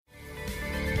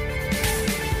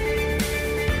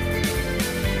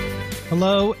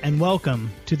Hello and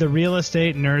welcome to the Real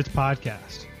Estate Nerds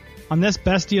Podcast. On this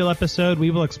Best Deal episode,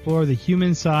 we will explore the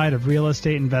human side of real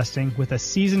estate investing with a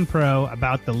seasoned pro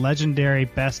about the legendary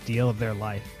best deal of their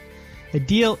life. A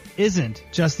deal isn't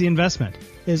just the investment,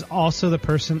 it is also the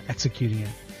person executing it.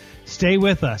 Stay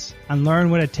with us and learn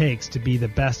what it takes to be the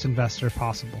best investor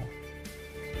possible.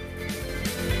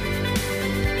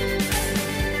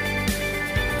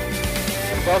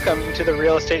 Welcome to the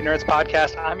Real Estate Nerds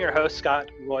Podcast. I'm your host, Scott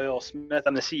Royal Smith.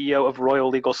 I'm the CEO of Royal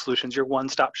Legal Solutions, your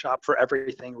one-stop shop for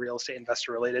everything real estate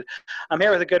investor related. I'm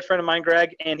here with a good friend of mine,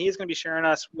 Greg, and he's going to be sharing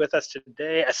with us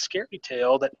today a scary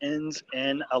tale that ends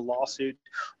in a lawsuit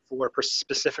for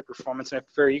specific performance. And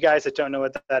for you guys that don't know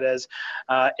what that is,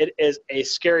 it is a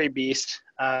scary beast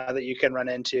that you can run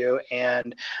into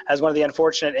and has one of the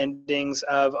unfortunate endings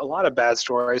of a lot of bad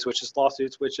stories, which is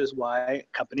lawsuits, which is why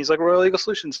companies like Royal Legal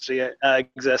Solutions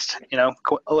exist. You know,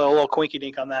 a little quinky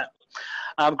dink on that.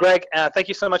 Greg, thank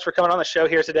you so much for coming on the show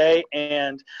here today.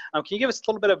 And can you give us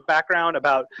a little bit of background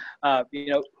about,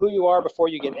 who you are before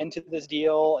you get into this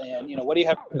deal, and what do you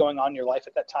have going on in your life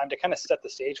at that time to kind of set the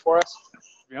stage for us?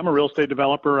 I'm a real estate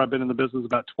developer. I've been in the business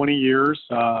about 20 years.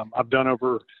 I've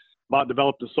bought,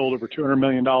 developed, and sold over $200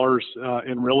 million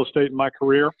in real estate in my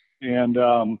career. And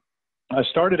I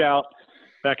started out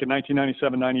back in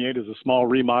 1997, 98 as a small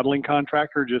remodeling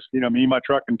contractor, just, me, my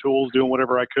truck and tools, doing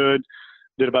whatever I could.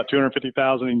 Did about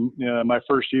 $250,000 in my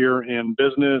first year in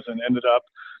business and ended up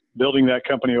building that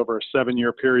company over a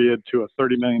 7-year period to a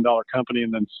 $30 million company,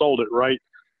 and then sold it right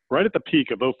at the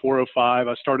peak of 04, 05.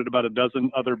 I started about a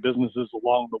dozen other businesses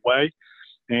along the way,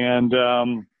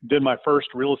 and did my first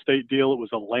real estate deal. It was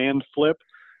a land flip,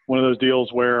 one of those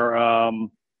deals where a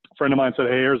friend of mine said,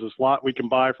 "Hey, here's this lot we can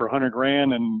buy for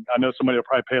 $100,000, and I know somebody will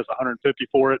probably pay us $150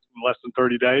 for it in less than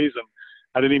 30 days." And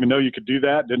I didn't even know you could do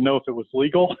that. Didn't know if it was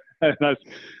legal.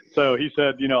 So he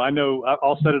said, I know,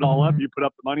 I'll set it all up. You put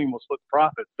up the money and we'll split the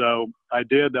profit. So I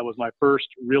did. That was my first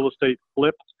real estate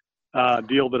flip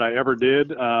deal that I ever did.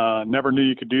 Never knew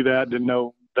you could do that. Didn't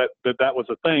know that was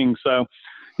a thing. So,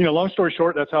 long story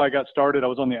short, that's how I got started. I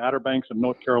was on the Outer Banks of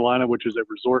North Carolina, which is a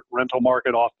resort rental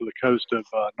market off of the coast of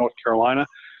North Carolina.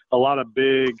 A lot of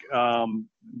big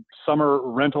summer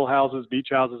rental houses, beach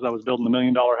houses. I was building $1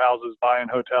 million houses, buying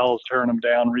hotels, tearing them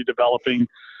down, redeveloping,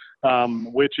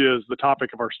 which is the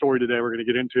topic of our story today. We're going to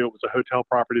get into. It was a hotel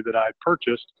property that I had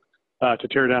purchased to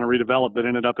tear down and redevelop that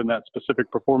ended up in that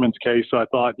specific performance case. So I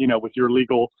thought, with your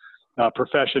legal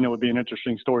profession, it would be an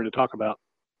interesting story to talk about.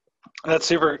 That's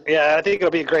super. Yeah, I think it'll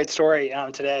be a great story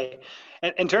today.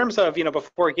 In terms of,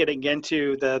 before getting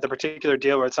into the particular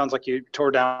deal where it sounds like you tore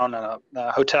down a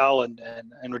hotel and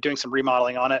we're doing some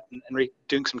remodeling on it and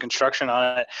doing some construction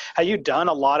on it, have you done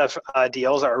a lot of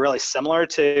deals that are really similar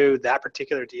to that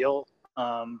particular deal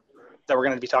that we're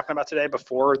going to be talking about today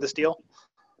before this deal?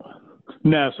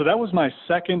 No, so that was my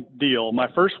second deal. My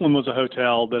first one was a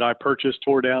hotel that I purchased,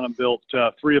 tore down, and built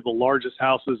 3 of the largest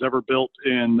houses ever built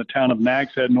in the town of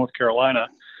Nags Head, North Carolina.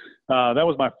 That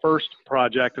was my first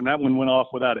project, and that one went off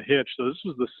without a hitch. So this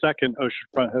was the second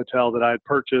oceanfront hotel that I had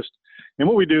purchased. And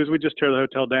what we do is we just tear the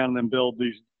hotel down and then build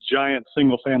these giant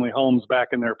single-family homes back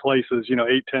in their places,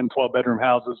 8, 10, 12-bedroom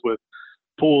houses with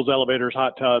pools, elevators,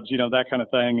 hot tubs, that kind of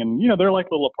thing. And, they're like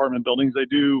little apartment buildings. They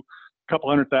do a couple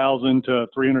 $100,000 to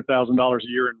 $300,000 a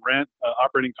year in rent.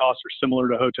 Operating costs are similar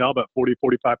to a hotel, about 40,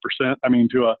 45%.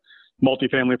 To a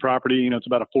multifamily property, it's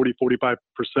about a 40,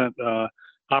 45%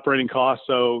 operating cost.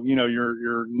 So,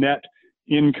 your net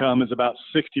income is about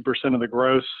 60% of the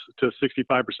gross to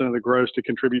 65% of the gross to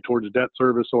contribute towards debt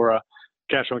service or a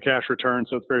cash on cash return.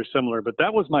 So it's very similar, but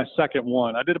that was my second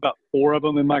one. I did about 4 of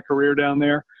them in my career down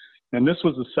there. And this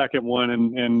was the second one,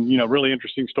 and really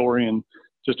interesting story and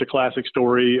just a classic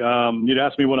story. You'd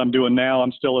ask me what I'm doing now.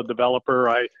 I'm still a developer.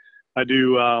 I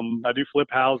do flip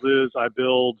houses. I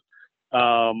build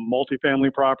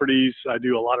multifamily properties. I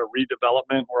do a lot of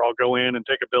redevelopment where I'll go in and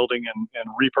take a building and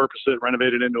repurpose it,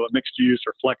 renovate it into a mixed use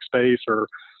or flex space or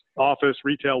office,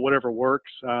 retail, whatever works.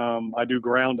 I do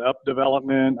ground up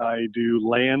development. I do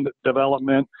land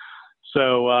development.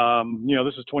 So,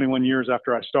 this is 21 years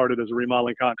after I started as a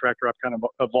remodeling contractor. I've kind of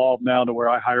evolved now to where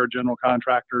I hire general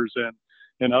contractors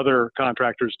and other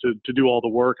contractors to do all the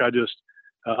work.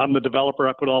 I'm the developer.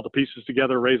 I put all the pieces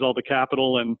together, raise all the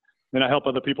capital, and I help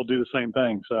other people do the same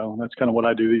thing. So that's kind of what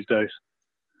I do these days.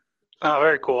 Oh,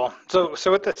 very cool. So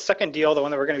with the second deal, the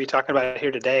one that we're going to be talking about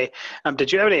here today,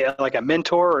 did you have a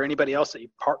mentor or anybody else that you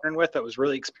partnered with that was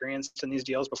really experienced in these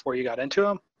deals before you got into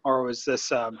them, or was this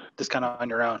kind of on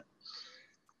your own?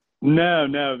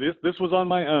 No, this was on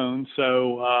my own.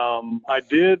 So I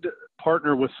did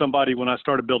partner with somebody when I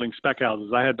started building spec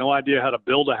houses. I had no idea how to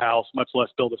build a house, much less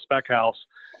build a spec house.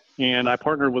 And I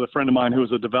partnered with a friend of mine who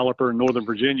was a developer in Northern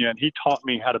Virginia, and he taught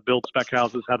me how to build spec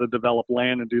houses, how to develop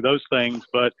land and do those things.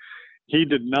 But he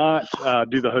did not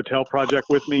do the hotel project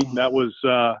with me. That was,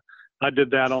 I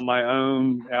did that on my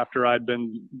own after I'd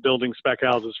been building spec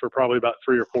houses for probably about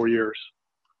 3 or 4 years.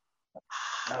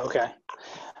 Okay.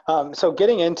 So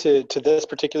getting into this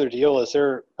particular deal, is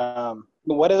there,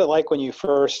 what is it like when you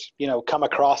first, come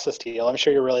across this deal? I'm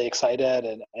sure you're really excited,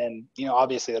 and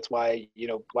obviously that's why,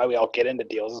 why we all get into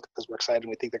deals, is because we're excited and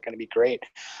we think they're going to be great.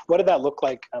 What did that look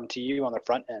like to you on the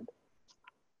front end?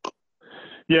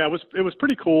 Yeah, it was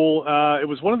pretty cool. It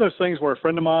was one of those things where a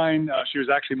friend of mine, she was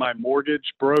actually my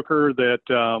mortgage broker that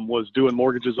was doing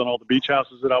mortgages on all the beach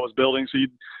houses that I was building.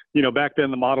 So back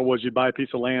then the model was you'd buy a piece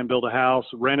of land, build a house,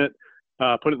 rent it,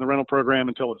 put it in the rental program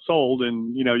until it sold,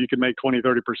 and you could make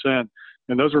 20-30%.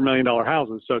 And those were $1 million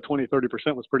houses, so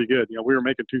 20-30% was pretty good. We were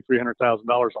making $200,000-$300,000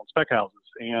 on spec houses,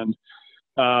 and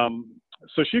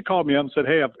so she called me up and said,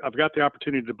 "Hey, I've got the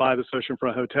opportunity to buy this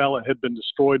oceanfront hotel. It had been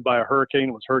destroyed by a hurricane.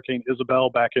 It was Hurricane Isabel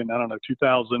back in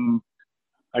 2000.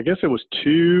 I guess it was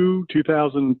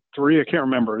 2003. I can't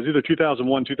remember. It was either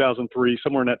 2001, 2003,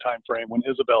 somewhere in that time frame when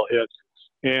Isabel hit."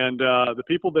 And the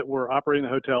people that were operating the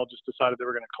hotel just decided they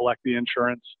were going to collect the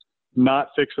insurance, not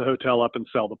fix the hotel up and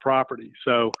sell the property.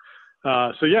 So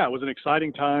yeah, it was an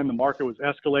exciting time. The market was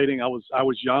escalating. I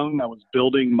was young. I was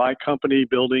building my company,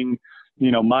 building,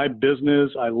 my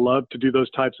business. I love to do those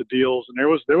types of deals. And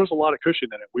there was a lot of cushion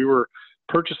in it. We were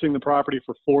purchasing the property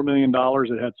for $4 million.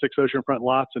 It had 6 oceanfront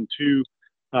lots and 2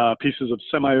 pieces of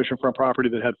semi-oceanfront property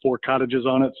that had 4 cottages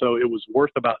on it. So it was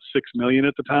worth about $6 million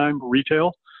at the time,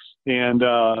 retail. And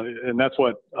that's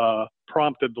what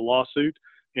prompted the lawsuit,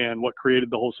 and what created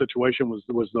the whole situation was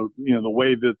the the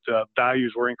way that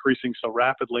values were increasing so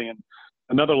rapidly. And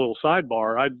another little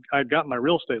sidebar, I'd gotten my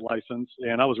real estate license,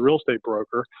 and I was a real estate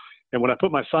broker. And when I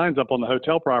put my signs up on the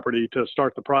hotel property to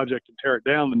start the project and tear it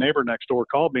down, the neighbor next door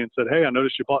called me and said, "Hey, I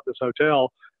noticed you bought this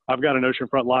hotel. I've got an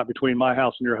oceanfront lot between my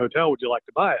house and your hotel. Would you like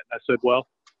to buy it?" And I said, "Well,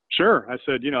 sure." I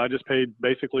said, I just paid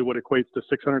basically what equates to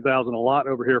 $600,000 a lot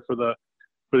over here for the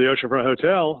oceanfront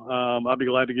hotel. I'd be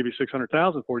glad to give you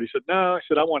 $600,000 for it. He said, "No." I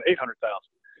said, "I want $800,000.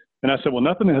 And I said, "Well,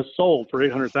 nothing has sold for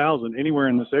 $800,000 anywhere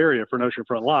in this area for an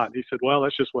oceanfront lot." And he said, "Well,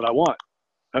 that's just what I want."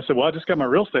 I said, "Well, I just got my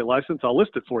real estate license. I'll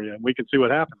list it for you and we can see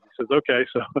what happens." He says, "Okay."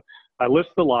 So I list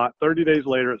the lot. 30 days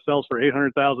later, it sells for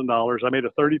 $800,000. I made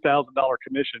a $30,000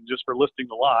 commission just for listing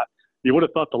the lot. You would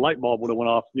have thought the light bulb would have went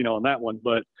off, on that one,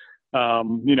 but,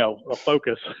 a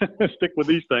focus, stick with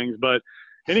these things. But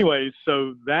anyways,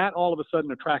 so that all of a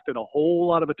sudden attracted a whole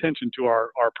lot of attention to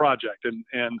our project,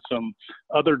 and some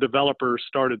other developers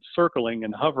started circling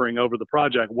and hovering over the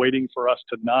project, waiting for us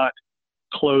to not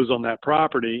close on that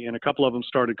property. And a couple of them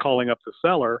started calling up the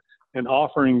seller and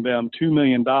offering them $2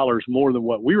 million more than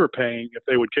what we were paying if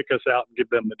they would kick us out and give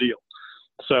them the deal.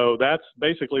 So that's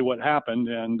basically what happened.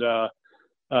 And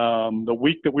the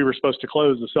week that we were supposed to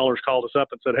close, the sellers called us up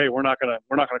and said, "Hey, we're not gonna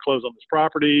close on this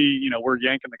property. We're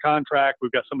yanking the contract.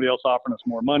 We've got somebody else offering us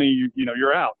more money.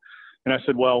 You're out." And I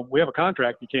said, "Well, we have a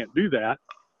contract. You can't do that."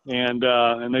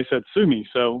 And they said, "Sue me."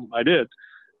 So I did.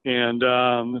 And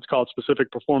it's called specific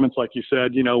performance, like you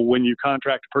said. When you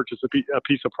contract to purchase a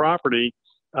piece of property,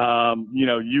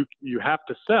 you have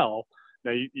to sell.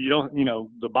 Now, you don't,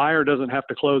 the buyer doesn't have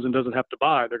to close and doesn't have to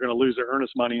buy. They're going to lose their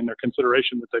earnest money and their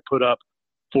consideration that they put up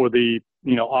for the,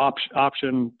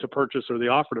 option to purchase or the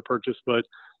offer to purchase. But,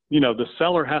 the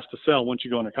seller has to sell once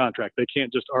you go into contract. They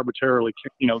can't just arbitrarily,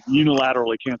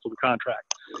 unilaterally cancel the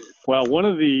contract. Well, one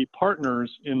of the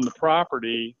partners in the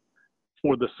property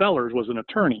for the sellers was an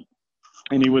attorney,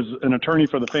 and he was an attorney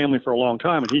for the family for a long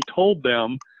time. And he told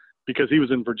them, because he was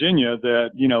in Virginia,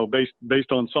 that,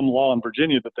 based on some law in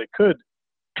Virginia, that they could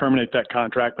terminate that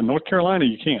contract, but North Carolina,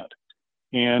 you can't.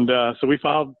 And so we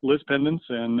filed lis pendens,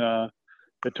 and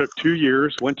it took 2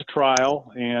 years, went to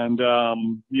trial, and,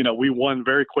 we won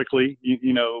very quickly. It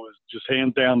was just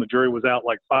hands down. The jury was out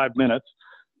like 5 minutes,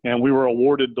 and we were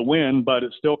awarded the win, but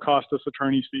it still cost us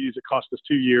attorney's fees. It cost us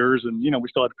 2 years, and, we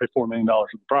still had to pay $4 million for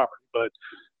the property. But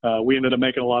we ended up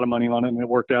making a lot of money on it, and it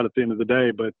worked out at the end of the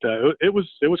day. But it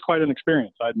was quite an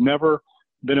experience. I'd never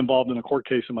been involved in a court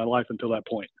case in my life until that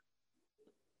point.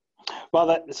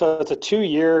 Well, so it's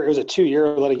it was a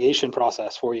 2-year litigation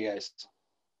process for you guys.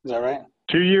 Is that right?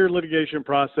 2-year litigation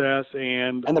process,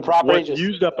 and the property just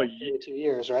used up 2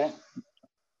 years, right?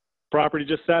 Property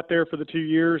just sat there for the 2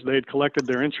 years. They had collected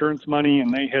their insurance money,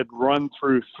 and they had run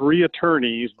through 3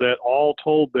 attorneys that all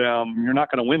told them, "You're not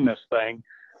going to win this thing."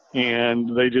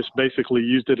 and they just basically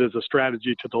used it as a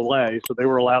strategy to delay. So they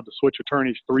were allowed to switch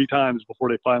attorneys 3 times before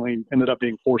they finally ended up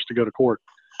being forced to go to court.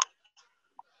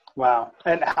 Wow.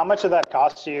 And how much of that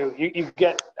cost you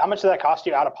how much did that cost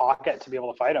you out of pocket to be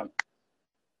able to fight them?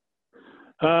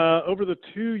 Over the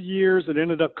 2 years, it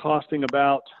ended up costing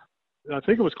about, I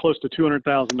think it was close to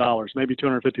 $200,000, maybe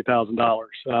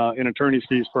 $250,000 in attorney's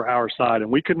fees for our side.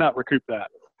 And we could not recoup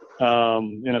that.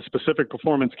 In a specific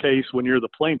performance case, when you're the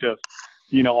plaintiff,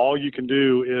 all you can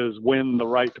do is win the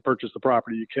right to purchase the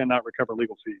property. You cannot recover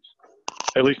legal fees.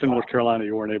 At least in North Carolina,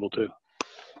 you weren't able to.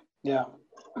 Yeah.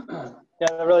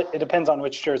 Yeah, it depends on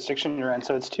which jurisdiction you're in.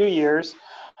 So it's 2 years,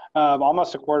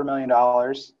 almost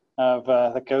 $250,000 of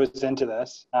that goes into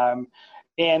this.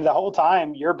 And the whole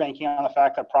time you're banking on the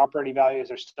fact that property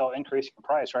values are still increasing in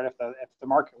price, right? If the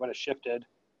market would have shifted,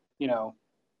 you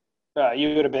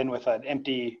would have been with an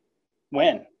empty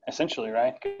win, essentially,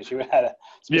 right? Because you had a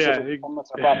specific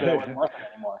performance of property that wasn't worth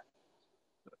it anymore.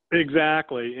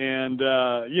 Exactly. And,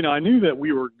 I knew that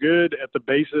we were good at the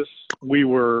basis we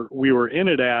were in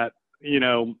it at,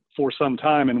 for some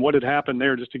time. And what had happened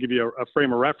there, just to give you a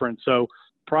frame of reference. So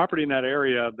property in that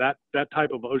area, that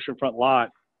type of oceanfront lot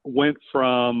went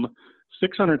from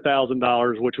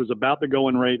 $600,000, which was about the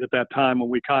going rate at that time when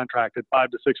we contracted, $500,000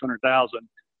 to $600,000.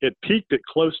 It peaked at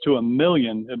close to $1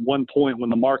 million at one point when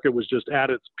the market was just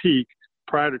at its peak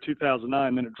prior to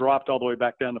 2009. Then it dropped all the way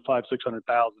back down to $500,000,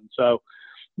 $600,000. So,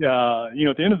 at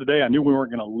the end of the day, I knew we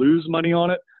weren't going to lose money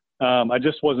on it. I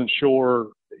just wasn't sure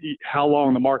how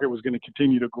long the market was going to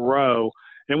continue to grow.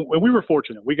 And we were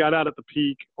fortunate. We got out at the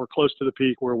peak or close to the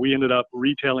peak where we ended up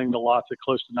retailing the lots at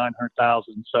close to $900,000.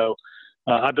 So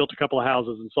I built a couple of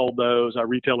houses and sold those. I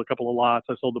retailed a couple of lots.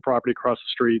 I sold the property across the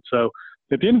street. So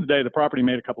at the end of the day, the property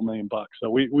made a couple $1 million. So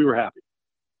we were happy.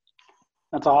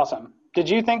 That's awesome. Did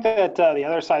you think that the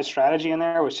other side strategy in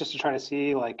there was just to try to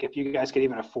see if you guys could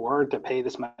even afford to pay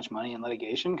this much money in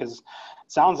litigation? Because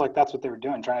it sounds like that's what they were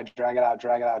doing, trying to drag it out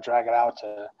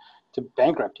to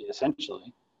bankrupt you,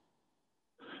 essentially.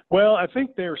 Well, I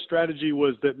think their strategy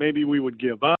was that maybe we would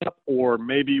give up or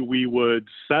maybe we would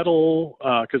settle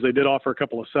because they did offer a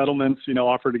couple of settlements,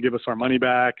 offer to give us our money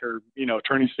back or,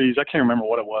 attorney's fees. I can't remember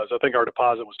what it was. I think our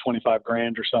deposit was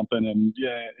 $25,000 or something. And,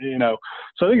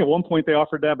 so I think at one point they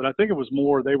offered that, but I think it was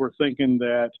more they were thinking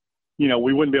that,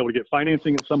 we wouldn't be able to get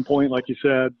financing at some point, like you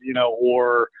said,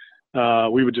 or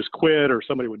we would just quit or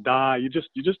somebody would die. You just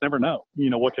never know,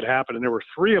 what could happen. And there were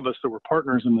 3 of us that were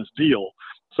partners in this deal.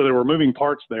 So there were moving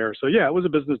parts there. So yeah, it was a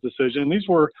business decision. These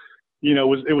were,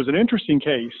 it was an interesting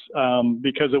case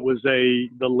because it was the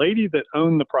lady that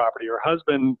owned the property. Her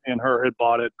husband and her had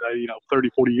bought it, 30,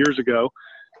 40 years ago,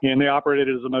 and they operated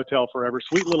it as a motel forever.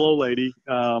 Sweet little old lady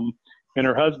and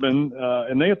her husband,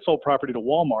 and they had sold property to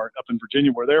Walmart up in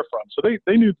Virginia, where they're from. So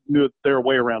they knew their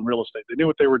way around real estate. They knew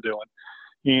what they were doing.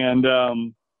 And,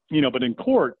 but in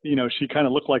court, she kind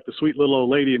of looked like the sweet little old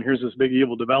lady, and here's this big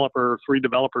evil developer, 3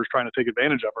 developers trying to take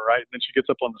advantage of her, right? And then she gets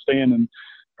up on the stand and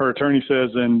her attorney says,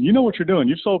 and you know what you're doing.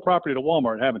 You've sold property to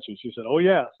Walmart, haven't you? She said, oh,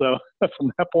 yeah. So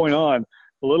from that point on,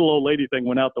 the little old lady thing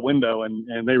went out the window,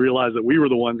 and they realized that we were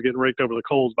the ones getting raked over the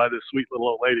coals by this sweet little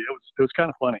old lady. It was kind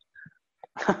of funny.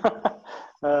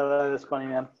 That is funny,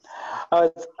 man. I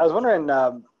was wondering,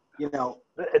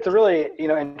 it's a really,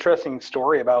 interesting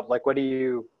story about what do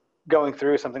you going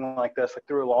through something like this,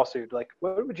 through a lawsuit,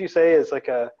 what would you say is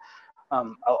a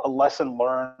lesson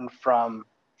learned from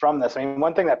this? I mean,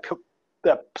 one thing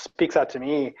that speaks out to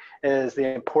me is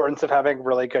the importance of having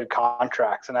really good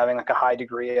contracts and having a high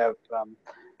degree of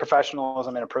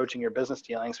professionalism in approaching your business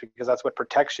dealings, because that's what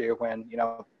protects you when,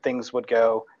 things would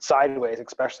go sideways,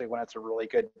 especially when it's a really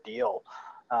good deal.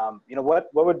 What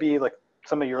would be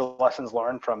some of your lessons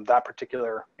learned from that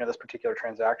particular, this particular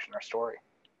transaction or story?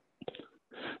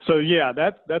 So yeah,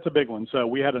 that's a big one. So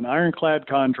we had an ironclad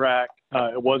contract.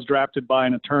 It was drafted by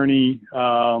an attorney.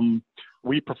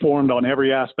 We performed on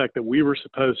every aspect that we were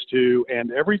supposed to,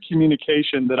 and every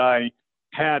communication that I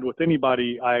had with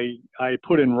anybody, I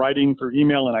put in writing through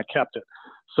email, and I kept it.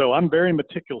 So I'm very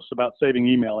meticulous about saving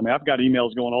email. I mean, I've got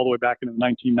emails going all the way back into the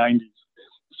 1990s.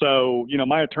 So,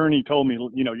 my attorney told me,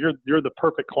 you're the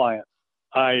perfect client.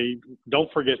 I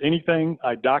don't forget anything.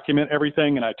 I document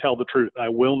everything, and I tell the truth. I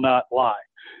will not lie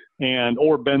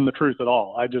or bend the truth at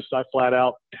all. I flat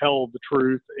out tell the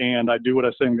truth, and I do what I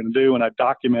say I'm going to do, and I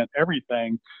document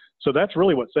everything. So that's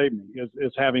really what saved me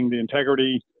is having the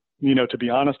integrity, to be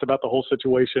honest about the whole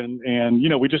situation. And,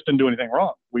 we just didn't do anything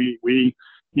wrong.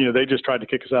 They just tried to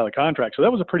kick us out of the contract. So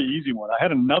that was a pretty easy one. I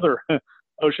had another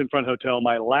oceanfront hotel,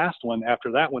 my last one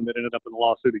after that one, that ended up in a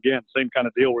lawsuit again. Same kind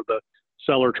of deal where the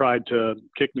seller tried to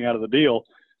kick me out of the deal.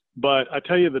 But I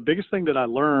tell you, the biggest thing that I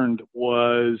learned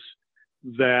was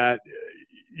that,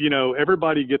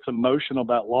 everybody gets emotional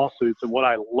about lawsuits. And what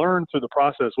I learned through the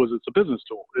process was it's a business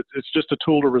tool. It's just a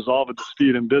tool to resolve a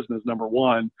dispute in business, number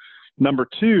one. Number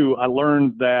two, I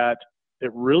learned that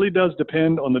it really does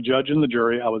depend on the judge and the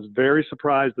jury. I was very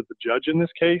surprised that the judge in this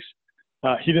case,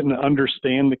 he didn't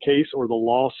understand the case or the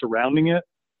law surrounding it.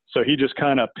 So he just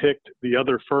kind of picked the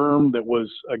other firm that was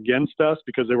against us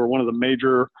because they were one of the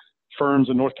major firms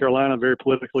in North Carolina, very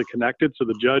politically connected. So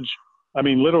the judge,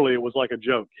 literally it was like a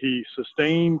joke. He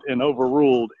sustained and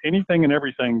overruled anything and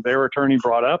everything their attorney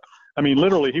brought up.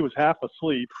 Literally he was half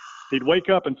asleep. He'd wake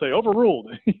up and say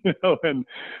overruled,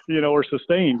 or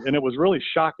sustained. And it was really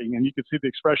shocking. And you could see the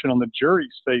expression on the jury's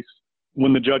face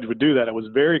when the judge would do that. It was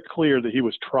very clear that he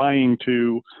was trying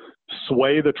to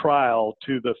sway the trial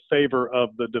to the favor of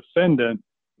the defendant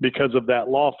because of that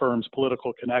law firm's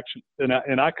political connection.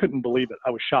 And I couldn't believe it. I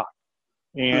was shocked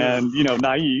and,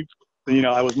 naive.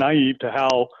 I was naive to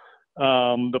how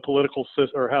the political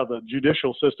system or how the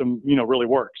judicial system, really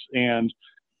works. And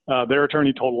their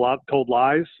attorney told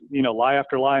lies, lie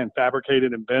after lie, and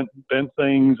fabricated and bent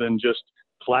things and just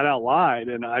flat out lied.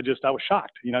 And I was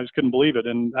shocked. I just couldn't believe it.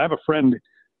 And I have a friend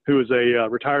who is a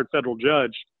retired federal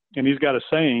judge, and he's got a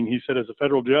saying. He said, as a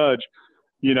federal judge,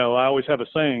 I always have a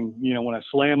saying, when I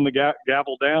slam the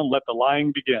gavel down, let the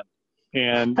lying begin.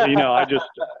 And, I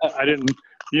didn't,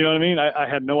 I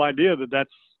had no idea that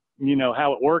that's,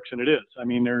 how it works. And it is.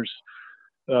 There's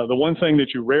the one thing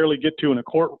that you rarely get to in a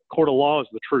court of law is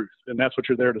the truth. And that's what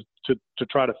you're there to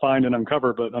try to find and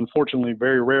uncover. But unfortunately,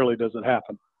 very rarely does it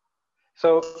happen.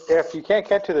 So if you can't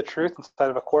get to the truth inside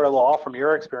of a court of law, from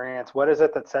your experience, what is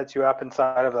it that sets you up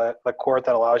inside of the court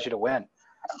that allows you to win?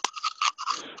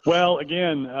 Well,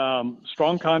 again,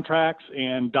 strong contracts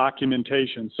and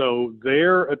documentation. So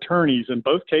their attorneys in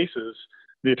both cases,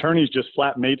 the attorneys just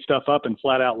flat made stuff up and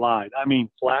flat out lied.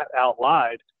 Flat out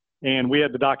lied. And we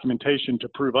had the documentation to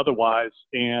prove otherwise.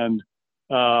 And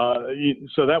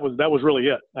so that was really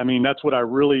it. That's what I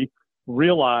really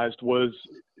realized was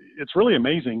it's really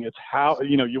amazing. It's how,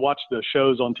 you watch the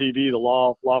shows on TV, the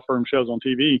law firm shows on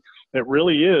TV. It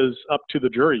really is up to the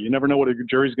jury. You never know what a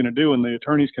jury's going to do. And the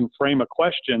attorneys can frame a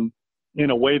question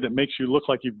in a way that makes you look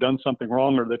like you've done something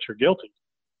wrong or that you're guilty.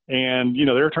 And,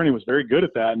 their attorney was very good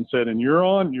at that and said, and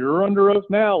you're under oath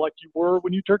now, like you were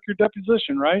when you took your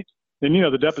deposition, right? And,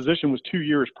 the deposition was 2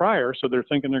 years prior. So they're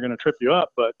thinking they're going to trip you up.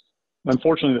 But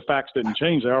unfortunately, the facts didn't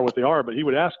change. They are what they are. But he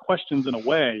would ask questions in a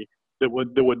way that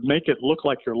would make it look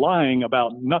like you're lying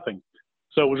about nothing.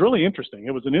 So it was really interesting.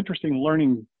 It was an interesting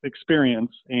learning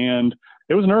experience, and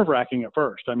it was nerve-wracking at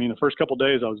first. The first couple of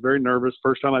days I was very nervous.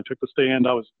 First time I took the stand,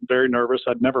 I was very nervous.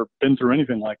 I'd never been through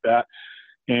anything like that.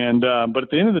 And but at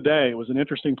the end of the day, it was an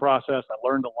interesting process. I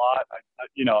learned a lot. I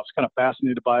was kind of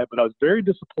fascinated by it, but I was very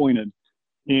disappointed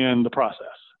in the process.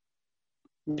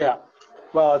 Yeah.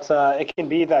 Well, it can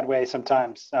be that way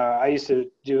sometimes. I used to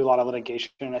do a lot of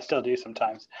litigation, and I still do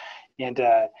sometimes. And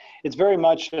it's very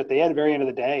much at the very end of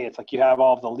the day, it's like you have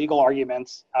all of the legal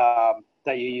arguments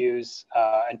that you use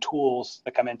and tools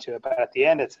that come into it. But at the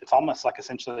end, it's almost like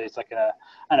essentially it's like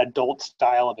an adult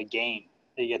style of a game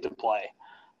that you get to play,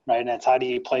 right? And it's how do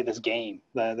you play this game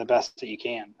the best that you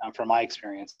can, from my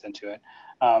experience into it.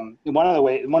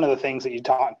 One of the things that you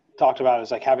talked about is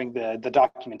like having the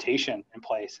documentation in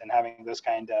place and having those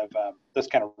kind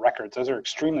of records. Those are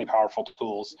extremely powerful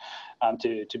tools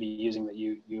to be using that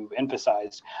you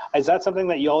emphasized. Is that something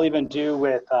that you'll even do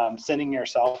with sending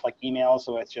yourself like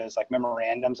emails, which is like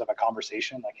memorandums of a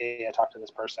conversation, like, hey, I talked to this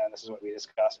person, this is what we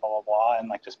discussed, blah blah blah, and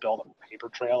like just build a paper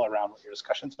trail around what your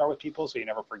discussions are with people, so you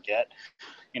never forget,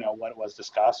 what was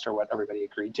discussed or what everybody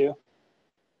agreed to?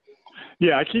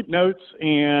 Yeah, I keep notes,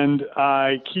 and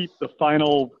I keep the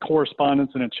final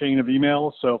correspondence in a chain of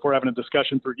emails. So if we're having a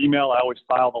discussion through email, I always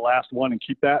file the last one and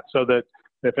keep that, so that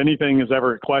if anything is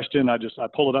ever a question, I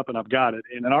pull it up and I've got it.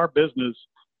 And in our business,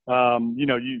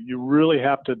 you really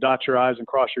have to dot your I's and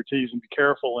cross your T's and be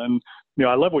careful. And,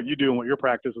 I love what you do and what your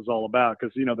practice is all about,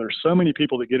 because, there's so many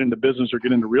people that get into business or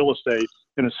get into real estate,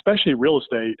 and especially real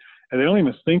estate, and they don't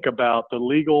even think about the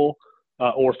legal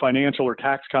or financial or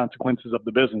tax consequences of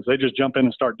the business. They just jump in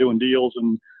and start doing deals,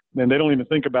 and they don't even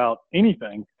think about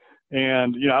anything.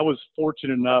 And, I was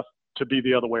fortunate enough to be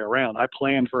the other way around. I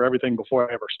planned for everything before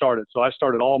I ever started. So I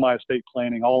started all my estate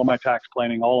planning, all of my tax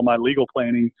planning, all of my legal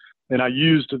planning, and I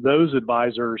used those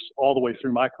advisors all the way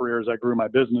through my career as I grew my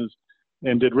business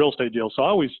and did real estate deals. So I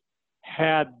always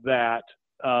had that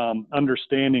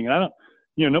understanding. And I don't,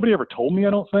 nobody ever told me, I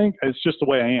don't think. It's just the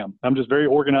way I am. I'm just very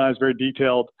organized, very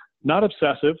detailed, not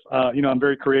obsessive. I'm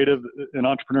very creative and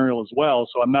entrepreneurial as well.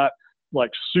 So I'm not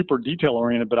like super detail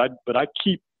oriented, but I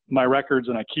keep my records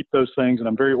and I keep those things, and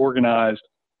I'm very organized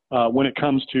when it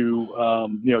comes to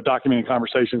documenting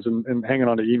conversations and hanging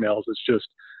on to emails.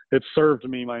 It's served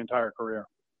me my entire career,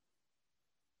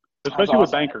 especially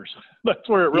with bankers. That's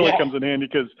where it really comes in handy,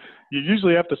 because you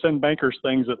usually have to send bankers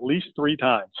things at least 3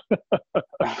 times.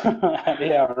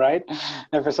 Yeah, right.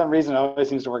 And for some reason, it always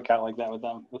seems to work out like that with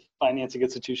them, with financing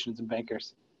institutions and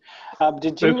bankers.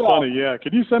 It's funny, yeah.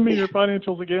 Could you send me your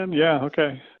financials again? Yeah,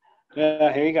 okay.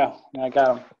 Yeah, here you go. I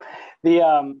got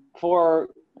them. For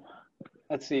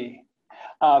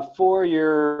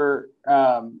your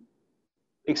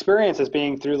experiences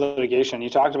being through litigation, you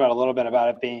talked about a little bit about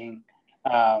it being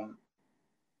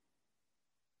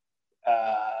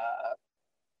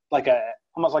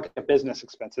almost like a business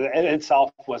expense. It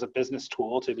itself was a business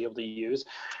tool to be able to use.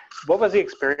 What was the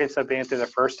experience of being through the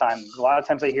first time? A lot of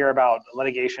times I hear about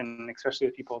litigation, especially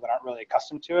with people that aren't really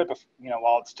accustomed to it, but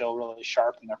while it's still really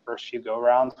sharp in their first few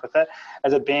go-rounds with it,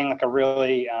 as it being like a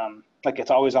really, like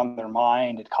it's always on their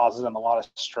mind. It causes them a lot of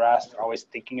stress. They're always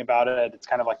thinking about it. It's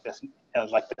kind of like this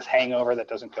hangover that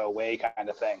doesn't go away kind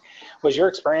of thing. Was your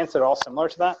experience at all similar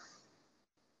to that?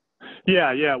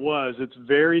 Yeah, it was. It's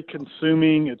very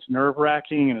consuming. It's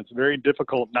nerve-wracking, and it's very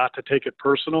difficult not to take it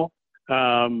personal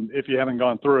if you haven't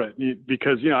gone through it.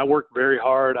 Because I worked very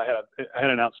hard. I had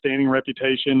an outstanding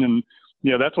reputation, and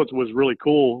that's what was really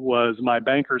cool. Was my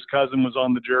banker's cousin was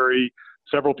on the jury.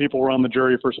 Several people were on the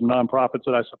jury for some nonprofits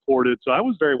that I supported. So I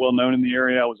was very well known in the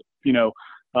area. I was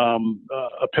a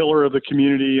pillar of the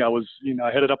community. I was I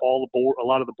headed up a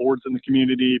lot of the boards in the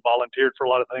community. Volunteered for a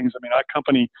lot of things. I mean, our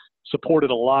company supported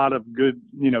a lot of good,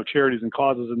 charities and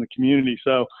causes in the community.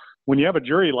 So when you have a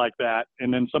jury like that,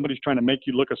 and then somebody's trying to make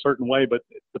you look a certain way, but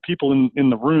the people in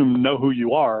the room know who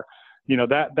you are,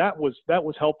 that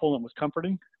was helpful and was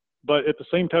comforting. But at the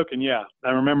same token, I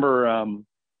remember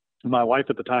my wife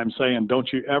at the time saying,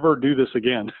 "Don't you ever do this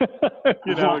again,"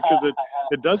 because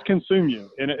it does consume you,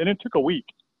 and it took a week.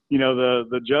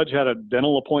 The judge had a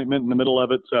dental appointment in the middle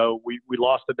of it, so we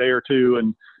lost a day or two,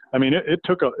 and I mean, it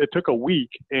took a week.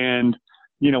 And,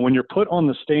 when you're put on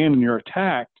the stand and you're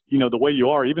attacked, the way you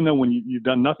are, even though when you've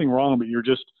done nothing wrong, but you're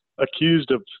just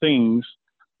accused of things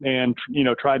and,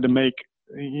 tried to make,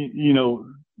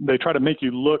 they try to make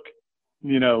you look,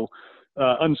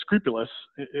 unscrupulous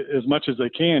as much as they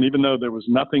can, even though there was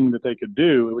nothing that they could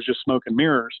do. It was just smoke and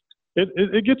mirrors.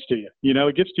 It gets to you,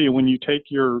 it gets to you when you take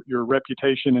your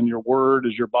reputation and your word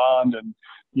as your bond. And,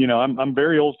 I'm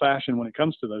very old fashioned when it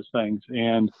comes to those things.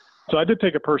 And so I did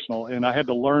take it personal, and I had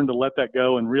to learn to let that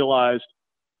go and realize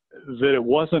that it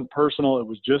wasn't personal. It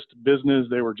was just business.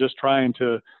 They were just trying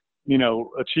to,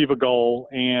 achieve a goal.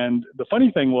 And the funny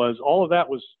thing was, all of that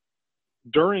was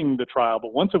during the trial,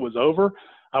 but once it was over,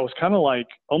 I was kind of like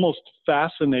almost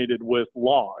fascinated with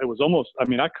law. It was almost, I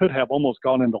could have almost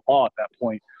gone into law at that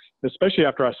point, especially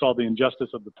after I saw the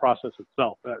injustice of the process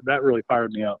itself. That really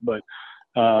fired me up. But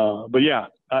yeah,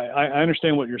 I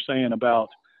understand what you're saying about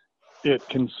it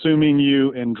consuming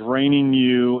you and draining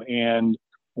you and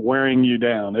wearing you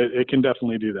down. It can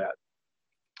definitely do that.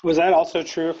 Was that also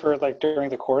true for during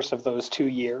the course of those 2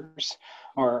 years,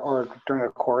 or during the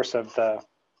course of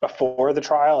before the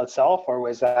trial itself, or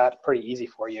was that pretty easy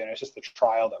for you and it's just the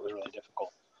trial that was really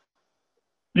difficult?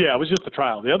 Yeah, it was just the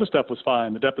trial. The other stuff was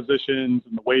fine. The depositions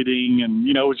and the waiting, and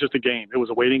it was just a game. It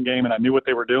was a waiting game, and I knew what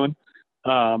they were doing.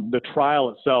 The trial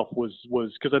itself was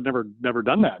because I'd never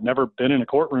done that, never been in a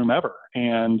courtroom ever,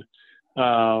 and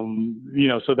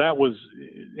so that was,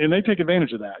 and they take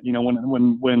advantage of that.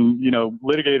 When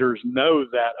litigators know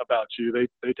that about you,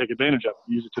 they take advantage of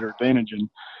it, use it to their advantage. And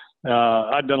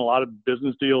I'd done a lot of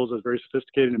business deals. I was very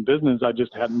sophisticated in business. I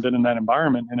just hadn't been in that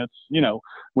environment, and it's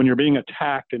when you're being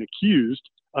attacked and accused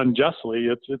unjustly,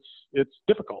 it's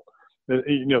difficult,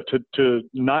 to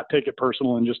not take it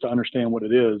personal and just to understand what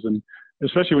it is, and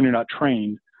especially when you're not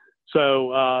trained. So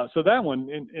that one,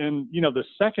 and the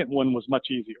second one was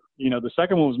much easier. The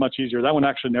second one was much easier. That one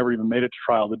actually never even made it to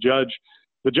trial. The judge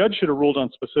should have ruled on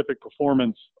specific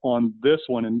performance on this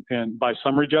one and by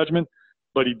summary judgment,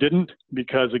 but he didn't,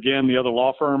 because again, the other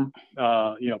law firm,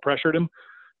 pressured him.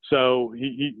 So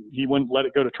he wouldn't let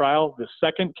it go to trial. The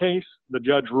second case, the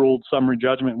judge ruled summary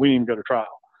judgment. We didn't even go to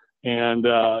trial, and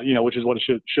which is what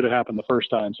should have happened the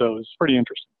first time. So it's pretty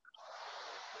interesting.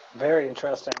 Very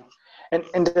interesting.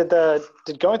 And did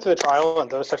going through the trial and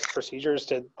those types of procedures,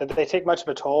 did they take much of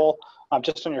a toll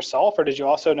just on yourself, or did you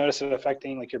also notice it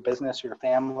affecting your business or your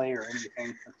family or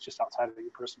anything that's just outside of you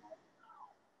personally?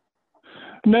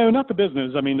 No, not the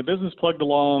business. The business plugged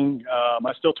along.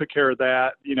 I still took care of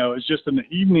that. It's just in the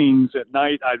evenings at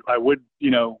night, I would,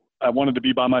 I wanted to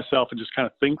be by myself and just kind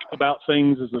of think about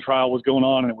things as the trial was going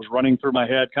on, and it was running through my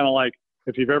head, kind of like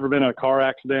if you've ever been in a car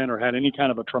accident or had any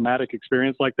kind of a traumatic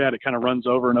experience like that, it kind of runs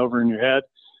over and over in your head.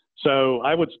 So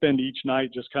I would spend each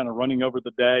night just kind of running over the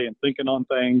day and thinking on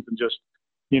things and just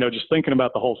thinking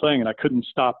about the whole thing. And I couldn't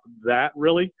stop that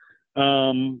really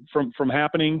from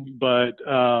happening. But,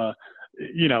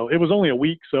 it was only a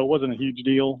week, so it wasn't a huge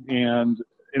deal. And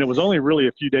it was only really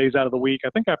a few days out of the week. I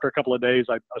think after a couple of days,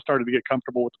 I started to get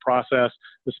comfortable with the process,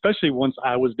 especially once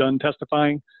I was done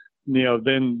testifying.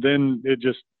 Then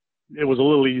it was a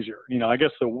little easier. I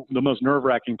guess the most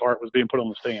nerve-wracking part was being put on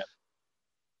the stand.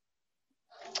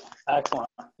 Excellent.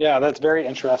 Yeah, that's very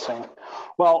interesting.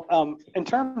 Well, in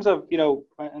terms of,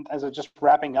 as of just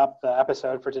wrapping up the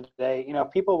episode for today,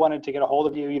 if people wanted to get a hold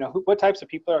of you, what types of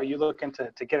people are you looking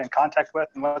to get in contact with,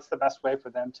 and what's the best way for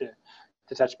them to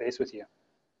touch base with you?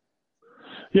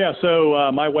 Yeah,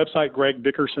 so my website,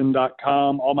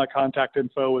 gregdickerson.com, all my contact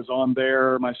info is on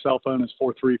there. My cell phone is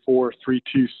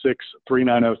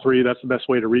 434-326-3903. That's the best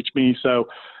way to reach me. So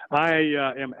I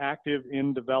am active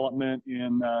in development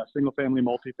in single-family,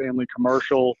 multifamily,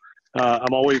 commercial.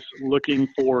 I'm always looking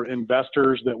for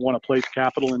investors that want to place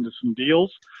capital into some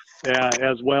deals,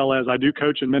 as well as I do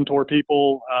coach and mentor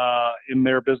people in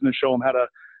their business, show them how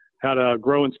to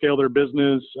grow and scale their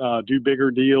business, do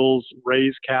bigger deals,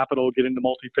 raise capital, get into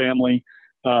multifamily,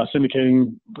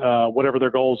 syndicating, whatever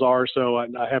their goals are. So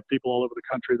I have people all over the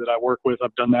country that I work with.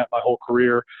 I've done that my whole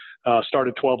career,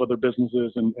 started 12 other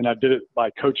businesses, and I did it by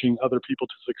coaching other people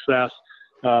to success,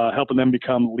 helping them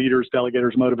become leaders,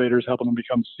 delegators, motivators, helping them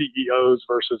become CEOs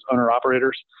versus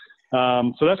owner-operators.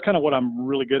 So that's kind of what I'm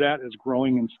really good at, is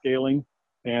growing and scaling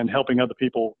and helping other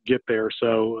people get there.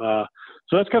 So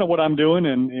that's kind of what I'm doing.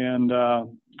 And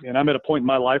I'm at a point in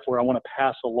my life where I want to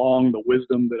pass along the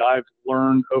wisdom that I've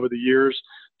learned over the years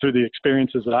through the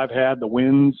experiences that I've had, the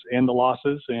wins and the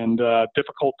losses, and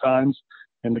difficult times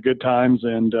and the good times.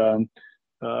 And,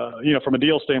 from a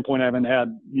deal standpoint, I haven't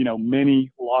had,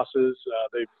 many losses.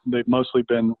 They've mostly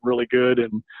been really good.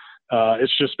 And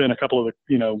it's just been a couple of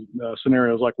the,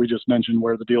 scenarios like we just mentioned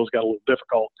where the deals got a little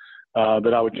difficult.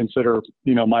 That I would consider,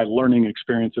 my learning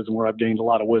experiences, and where I've gained a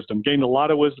lot of wisdom. Gained a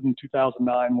lot of wisdom in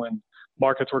 2009 when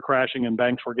markets were crashing and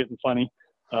banks were getting funny.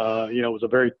 It was a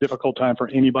very difficult time for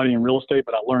anybody in real estate,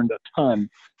 but I learned a ton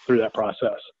through that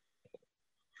process.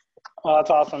 Well, that's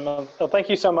awesome. Well, thank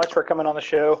you so much for coming on the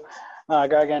show,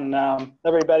 Greg. And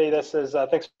everybody, this is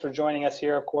thanks for joining us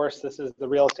here. Of course, this is the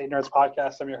Real Estate Nerds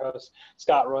Podcast. I'm your host,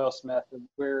 Scott Royal Smith, and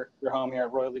we're your home here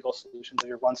at Royal Legal Solutions,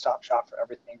 your one-stop shop for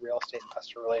everything real estate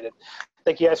investor related.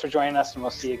 Thank you guys for joining us, and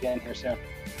we'll see you again here soon.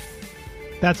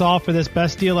 That's all for this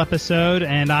Best Deal episode,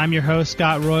 and I'm your host,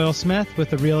 Scott Royal Smith,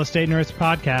 with the Real Estate Nerds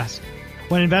Podcast.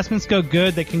 When investments go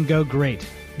good, they can go great.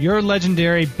 Your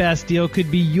legendary best deal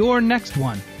could be your next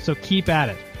one, so keep at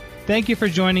it. Thank you for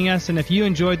joining us, and if you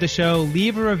enjoyed the show,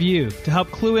 leave a review to help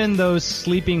clue in those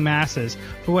sleeping masses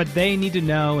for what they need to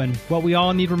know and what we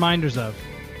all need reminders of.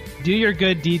 Do your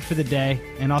good deed for the day,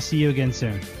 and I'll see you again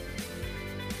soon.